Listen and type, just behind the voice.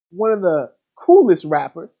one of the coolest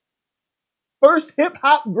rappers. First hip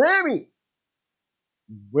hop Grammy.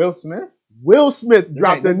 Will Smith? Will Smith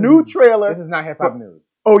dropped a new trailer. This is not hip hop news.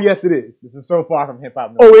 Oh, yes, it is. This is so far from hip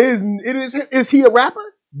hop news. Oh, it is. It is. Is he a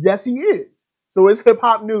rapper? Yes, he is. So it's hip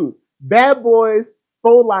hop news. Bad Boys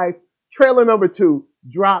for Life trailer number 2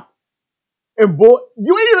 dropped. And boy,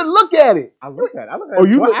 you ain't even look at it. I looked at it. Oh,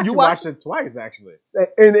 you watched it twice actually.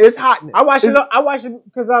 And it's hotness. I watched it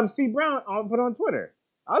because C Brown put it on Twitter.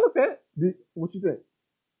 I looked at it. What you think?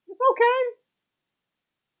 It's okay.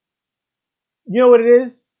 You know what it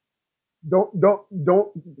is? Don't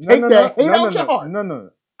take that hate out your heart.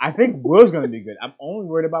 No. I think Will's gonna be good. I'm only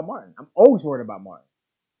worried about Martin. I'm always worried about Martin.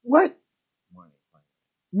 What? Martin.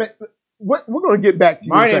 Man, what? We're gonna get back to you.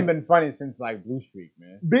 Martin ain't been funny since like Blue Streak,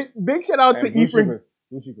 man. Big shout out to Ephraim.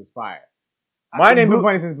 Blue Streak was fire. Martin ain't been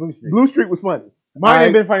funny since Blue Streak. Blue Streak was funny. Martin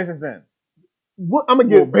ain't been funny since then. What, I'm gonna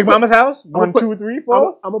get Big Mama's House. 1, 2, 3,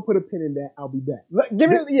 4. I'm gonna put a pin in that. I'll be back. Give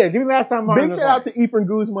me last time. Martin Big shout out to Ephraim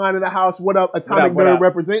Guzman in the house. What up, Atomic Nerd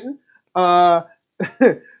representing? I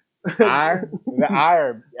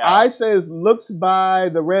says looks by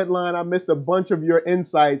the red line. I missed a bunch of your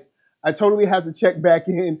insights. I totally have to check back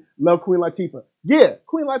in. Love Queen Latifah. Yeah,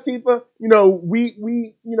 Queen Latifah. You know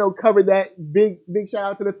we covered that. Big shout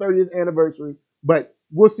out to the 30th anniversary. But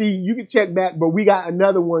we'll see. You can check back. But we got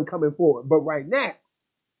another one coming forward. But right now,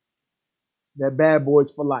 that Bad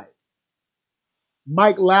Boys for Life.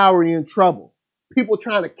 Mike Lowry in trouble. People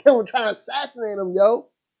trying to kill him, trying to assassinate him, yo.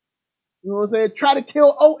 You know what I'm saying? Try to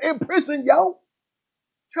kill in prison, yo.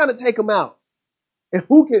 Trying to take him out. And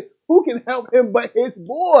who can help him but his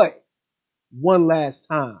boy? One last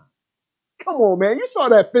time. Come on, man. You saw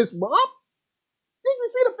that fist bump? Did you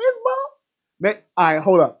see the fist bump? Man, all right,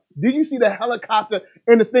 hold up. Did you see the helicopter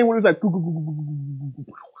and the thing where it was like,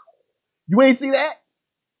 you ain't see that?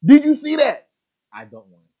 Did you see that? I don't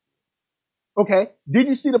want it. Okay. Did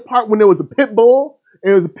you see the part when there was a pit bull?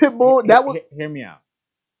 It was a pit bull. Hear me out.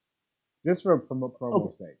 Just for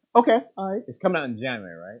promo sake. Okay. All right. It's coming out in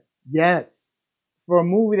January, right? Yes. For a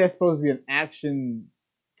movie that's supposed to be an action,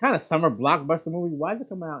 kind of summer blockbuster movie, why is it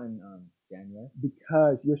coming out in January?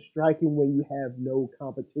 Because you're striking when you have no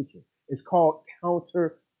competition. It's called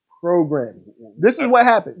counter programming. This is what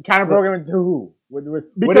happens. Counter programming to who?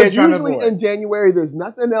 Because usually in January there's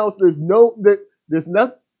nothing else. There's no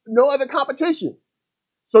other competition.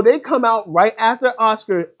 So they come out right after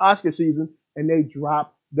Oscar season and they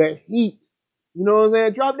drop the heat. You know what I'm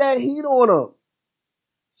saying? Drop that heat on them.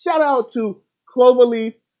 Shout out to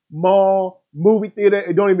Cloverleaf Mall movie theater.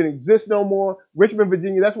 It don't even exist no more. Richmond,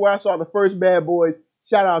 Virginia. That's where I saw the first Bad Boys.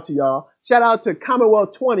 Shout out to y'all. Shout out to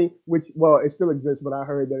Commonwealth 20, which, well, it still exists, but I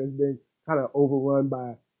heard that it's been kind of overrun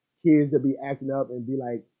by kids that be acting up and be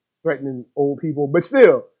like threatening old people. But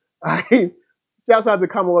still, shout out to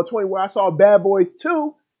Commonwealth 20 where I saw Bad Boys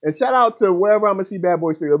 2. And shout out to wherever I'm going to see Bad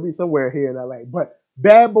Boys 3. It'll be somewhere here in LA. But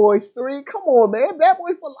Bad Boys 3, come on, man. Bad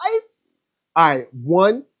Boys for life. All right,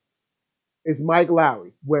 1 is Mike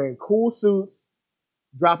Lowry wearing cool suits,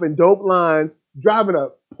 dropping dope lines, driving a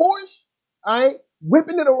Porsche, all right,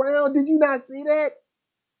 whipping it around. Did you not see that?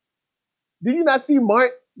 Did you not see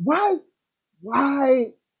Mark? Why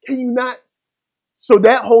can you not? So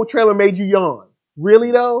that whole trailer made you yawn.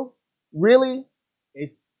 Really, though? Really?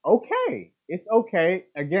 It's okay. It's okay.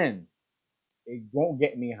 Again, it won't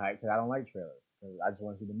get me hyped because I don't like trailers. I just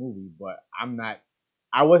want to see the movie, but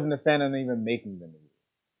I wasn't a fan of even making the movie.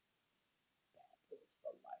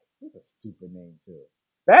 It's a stupid name too.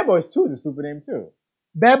 Bad Boys 2 is a stupid name too.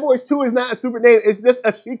 Bad Boys 2 is not a stupid name. It's just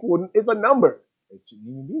a sequel. It's a number. It shouldn't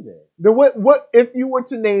even be there. Then what if you were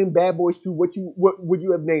to name Bad Boys 2? What would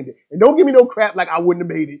you have named it? And don't give me no crap like I wouldn't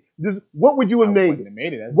have made it. Just what would you have named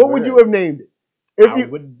it? What would you have named it?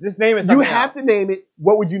 Just name it. You have to name it.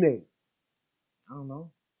 What would you name it? I don't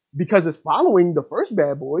know. Because it's following the first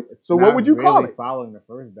Bad Boys. So what would you call it? Following the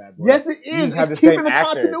first Bad Boys. Yes, it is. It's keeping the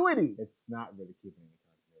continuity. It's not really keeping the continuity.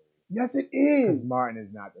 Yes, it is. Because Martin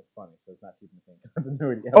is not as funny, so it's not keeping the same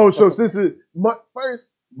continuity. Oh, so since first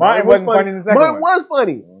Martin wasn't funny in the second one. Martin was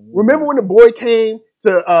funny. Remember when the boy came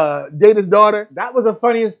to date his daughter? That was the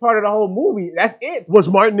funniest part of the whole movie. That's it. Was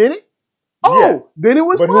Martin in it? Oh, yeah. Then it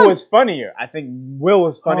was funny. But who was funnier? I think Will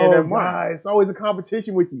was funnier than Martin. It's always a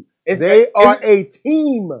competition with you. They are a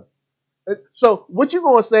team. So what you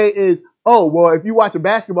gonna say is, oh, well, if you watch a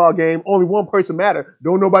basketball game, only one person matter.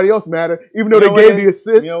 Don't nobody else matter. Even though they gave the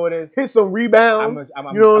assist, hit some rebounds.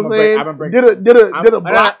 You know what I'm saying? Did a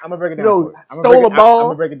block. I'm gonna break it down. Stole a ball. I'm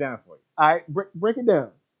gonna break it down for you. All right, break it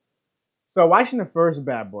down. So watching the first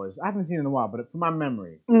Bad Boys, I haven't seen it in a while, but from my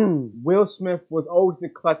memory, Will Smith was always the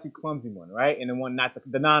klutzy, clumsy one, right? And the one, not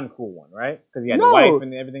the non-cool one, right? Because he had the wife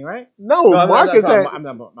and everything, right? No, Marcus had... I'm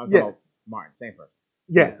talking about Martin, same person.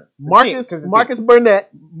 Yeah, Marcus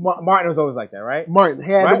Burnett. Martin was always like that, right? Martin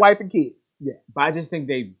had the wife and kids. Yeah, but I just think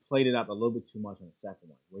they played it up a little bit too much on the second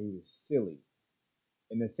one, where he was silly.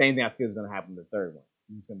 And the same thing I feel is going to happen in the third one.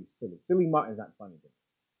 He's going to be silly. Silly Martin's not funny to me.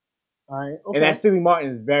 All right, okay. And that Silly Martin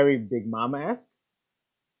is very Big Mama-esque,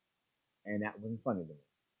 and that wasn't funny to me.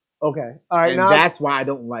 Okay, all right. And that's why I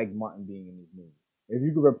don't like Martin being in these movies. If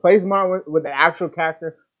you could replace Martin with the actual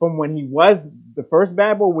character from when he was the first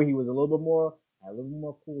Bad Boy, where he was a little bit more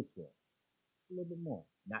cool to him, a little bit more,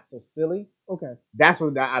 not so silly. Okay, that's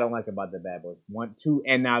what I don't like about the Bad Boys 1, 2,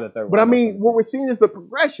 and now the third one. But I mean, what we're seeing is the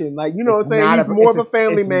progression. Like, you know what I'm saying? He's more of a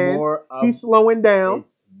family man. He's slowing down.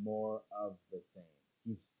 It's more of the same.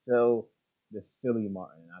 He's still the silly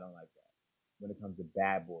Martin. I don't like that when it comes to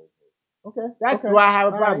Bad Boys. Okay, that's why I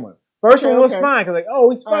have a problem with. First one was fine because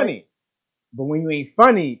he's funny. But when you ain't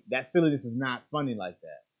funny, that silliness is not funny like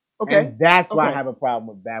that. Okay, and that's why I have a problem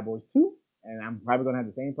with Bad Boys 2. And I'm probably gonna have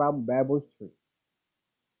the same problem with Bad Boys 3.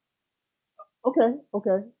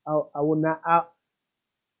 Okay. I will not.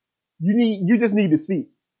 You just need to see.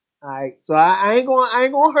 All right. So I ain't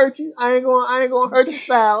gonna hurt you. I ain't gonna hurt your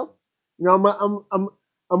style. You know, I'm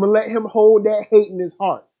gonna let him hold that hate in his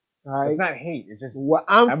heart. All right. It's not hate. It's just what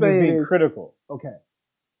I'm saying. Just being critical. Okay.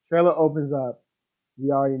 Trailer opens up.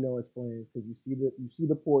 We already know it's flames because you see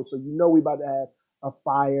the porch, so you know we about to have a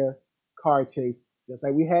fire car chase. Just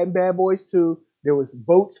like we had in Bad Boys 2, there was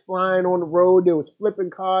boats flying on the road, there was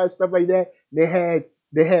flipping cars, stuff like that. They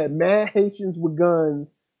had mad Haitians with guns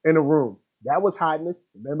in a room. That was hotness.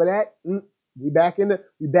 Remember that? We back in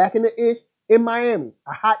the ish in Miami,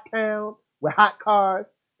 a hot town with hot cars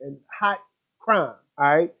and hot crime.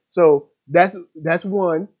 All right, so that's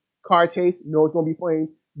one car chase. You know it's gonna be flames.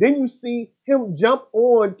 Then you see him jump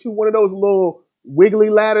on to one of those little wiggly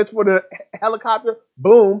ladders for the helicopter.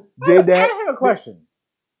 Boom. Did that. I have a question.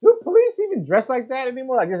 Do police even dress like that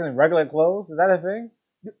anymore? Like just in regular clothes? Is that a thing?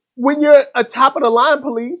 When you're a top of the line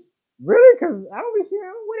police. Really? Because I don't be seeing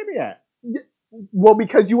them. Where they be at? Well,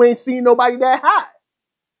 because you ain't seen nobody that hot.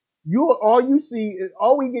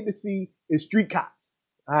 All we get to see is street cops.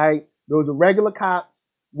 All right? Those are regular cops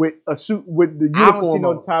with a suit with the uniform. I don't see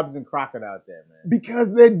no Tubbs and Crockett out there, man. Because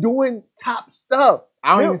they're doing top stuff.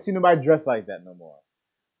 I don't even see nobody dressed like that no more.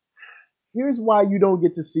 Here's why you don't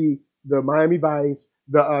get to see the Miami Vice,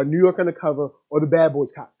 the New York Undercover, or the Bad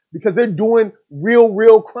Boys cops. Because they're doing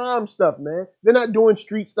real crime stuff, man. They're not doing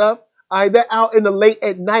street stuff. All right, they're out in the late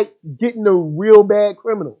at night getting the real bad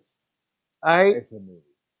criminals. All right? It's a movie.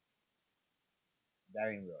 That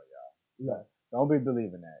ain't real, y'all. Look, don't be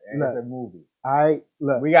believing that. It's a movie. All right,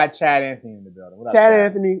 look. We got Chad Anthony in the building. What up, Chad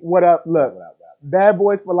Anthony, what up? Look, what up? Bad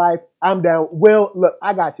Boys for life. I'm down. Will, look,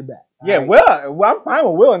 I got your back. Yeah, right? Will, I'm fine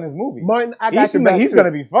with Will in this movie. Martin, I got your back. He's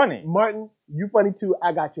gonna be funny. Martin, you funny too.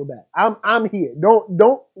 I got your back. I'm here.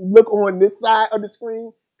 Don't look on this side of the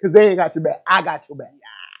screen because they ain't got your back. I got your back.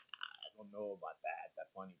 I don't know about that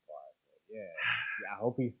funny part. But yeah, I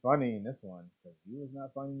hope he's funny in this one because he was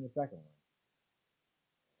not funny in the second one.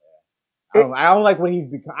 I don't like what he's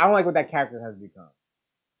become. I don't like what that character has become.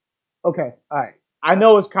 Okay, all right. I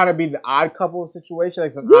know it's kind of be the odd couple situation,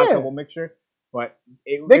 like some odd couple mixture, but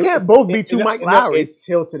they can't both be two Mike Lowrys. It's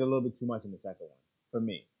tilted a little bit too much in the second one for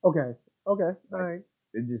me. Okay, all right.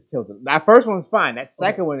 It just tilted. That first one's fine. That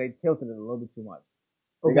second one, they tilted it a little bit too much.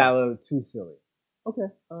 They got a little too silly. Okay,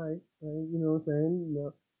 all right. You know what I'm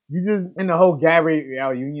saying? You just and the whole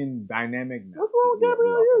Gabrielle Union dynamic. What's wrong with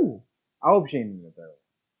Gabrielle Union? I hope she ain't in the third one.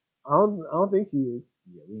 I don't think she is.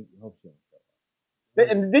 Yeah, we hope she is.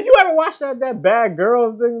 And did you ever watch that Bad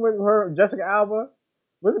Girls thing with her, Jessica Alba?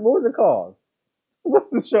 What was it called? What's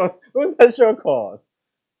the show? What was that show called?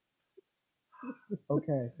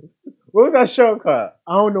 Okay. What was that show called?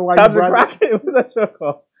 I don't know why you brought it. What was that show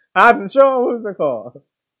called? Hudgens show? What was it called?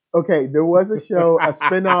 Okay, there was a show, a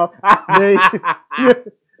spinoff.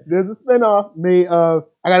 There's a spinoff made of.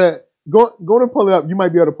 I gotta go to pull it up. You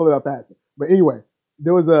might be able to pull it up faster. But anyway.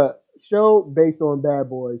 There was a show based on Bad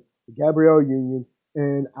Boys, Gabrielle Union,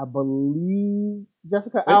 and I believe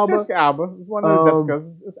Jessica Alba. It's Jessica Alba. It's one of the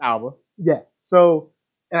Jessicas. It's Alba. Yeah. So,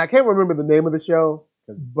 and I can't remember the name of the show,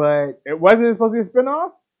 but it wasn't supposed to be a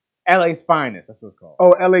spinoff? LA's Finest. That's what it's called.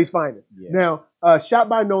 Oh, LA's Finest. Yeah. Now, Shot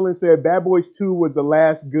by Nolan said Bad Boys 2 was the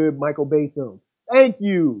last good Michael Bay film. Thank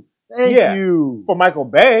you. Thank you. For Michael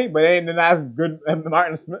Bay, but it ain't the last good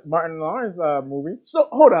Martin Lawrence movie. So,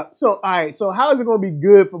 hold up. So, all right. So, how is it going to be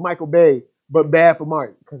good for Michael Bay, but bad for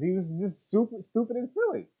Martin? Because he was just super stupid and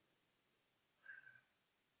silly.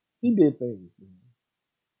 He did things.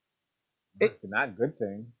 Not good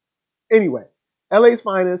things. Anyway, LA's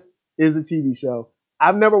Finest is a TV show.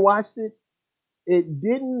 I've never watched it. It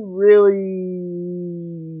didn't really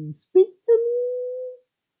speak to me.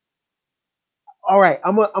 All right,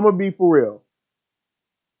 I'm gonna be for real.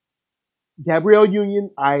 Gabrielle Union,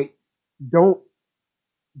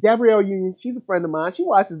 Gabrielle Union, she's a friend of mine. She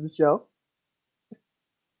watches the show.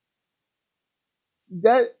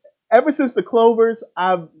 That ever since the Clovers,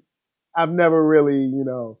 I've never really,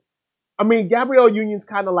 I mean, Gabrielle Union's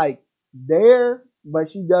kind of like there, but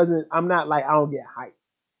she doesn't. I don't get hyped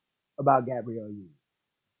about Gabrielle Union.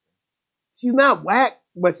 She's not whack,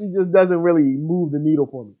 but she just doesn't really move the needle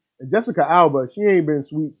for me. And Jessica Alba, she ain't been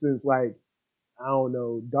sweet since I don't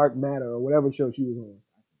know, Dark Matter or whatever show she was on.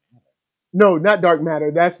 No, not Dark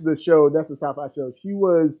Matter. That's the show. That's the sci-fi show. She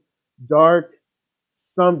was Dark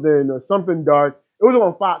something or something dark. It was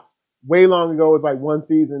on Fox way long ago. It was like one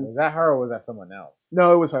season. Was that her or was that someone else?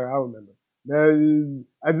 No, it was her. I remember.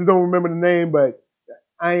 I just don't remember the name, but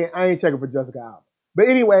I ain't checking for Jessica Alba. But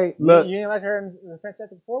anyway, look. You ain't like her in the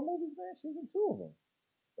Fantastic Four movies, man? She was in 2 of them.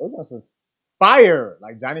 Those ones was fire,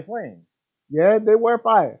 like Johnny Flames. Yeah, they were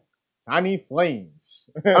fire. Johnny Flames.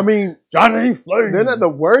 I mean, Johnny Flames. They're not the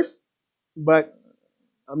worst, but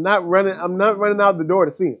I'm not running out the door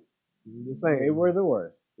to see them. I'm just saying. They were the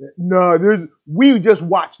worst. No, we just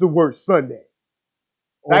watched The Worst Sunday.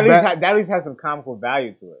 That at least has some comical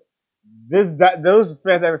value to it. Those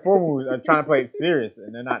Fantastic Four movies are trying to play it serious,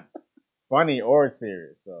 and they're not funny or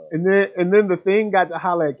serious. So. And then the Thing got to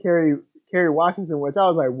holler at Kerry Washington, which I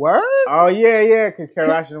was like, what? Oh yeah, because Kerry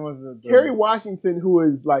Washington was the Kerry Washington, who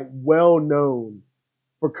is like well known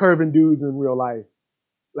for curving dudes in real life.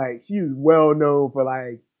 Like she was well known for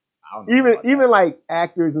like even like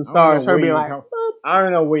actors and stars. Her being like, I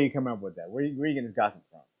don't know where you come up with that. Where you getting this gossip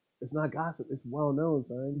from? It's not gossip. It's well known,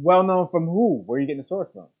 son. Well known from who? Where are you getting the source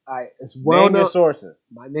from? It's well known. Name your sources.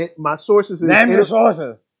 My sources is name your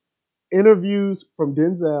sources. Interviews from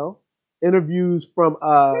Denzel. Interviews from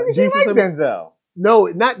Jesus like Denzel. No,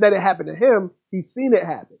 not that it happened to him. He's seen it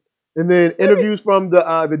happen. And then interviews from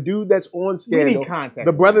the dude that's on Scandal,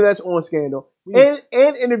 the brother that's on Scandal, and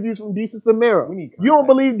interviews from Desus and Mero. You don't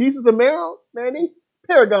believe Desus and Mero? Man, these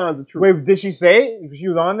paragons are true. Wait, did she say she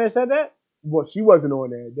was on there? Said that? Well, she wasn't on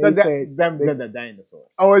there. They said that ain't the source.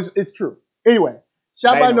 Oh, it's true. Anyway,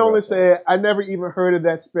 Shot by Nolan said, "I never even heard of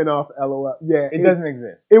that spinoff." LOL. Yeah, it doesn't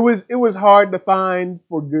exist. It was hard to find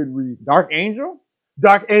for good reason. Dark Angel.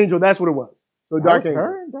 That's what it was. So Dark Angel.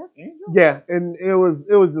 Her and Dark Angel? Yeah, and it was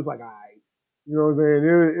just like, all right. You know what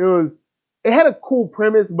I'm saying? It had a cool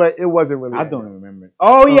premise, but it wasn't really. I don't remember it.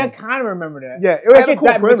 Oh yeah, I kind of remember that. Yeah, it had a cool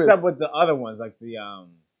premise. Mixed up with the other ones, like the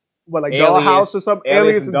like Dollhouse or something.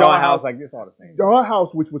 Alias and Dollhouse, like this all the same.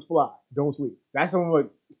 Dollhouse, which was Fly. Don't Sleep. That's the one with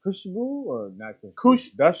Kushbu or not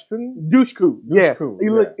Kushbu? Dushku. Yeah.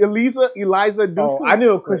 Eliza Dushku. Oh, I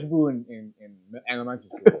knew a Kushbu in elementary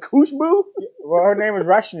school. Kushbu? Well, her name was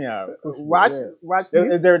Rashnia.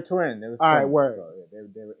 Rashnia? They were twins. All right, word. So, yeah,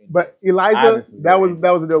 they were but Eliza, that was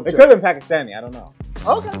a dope show. It could have been Pakistani. I don't know.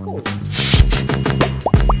 Okay, cool.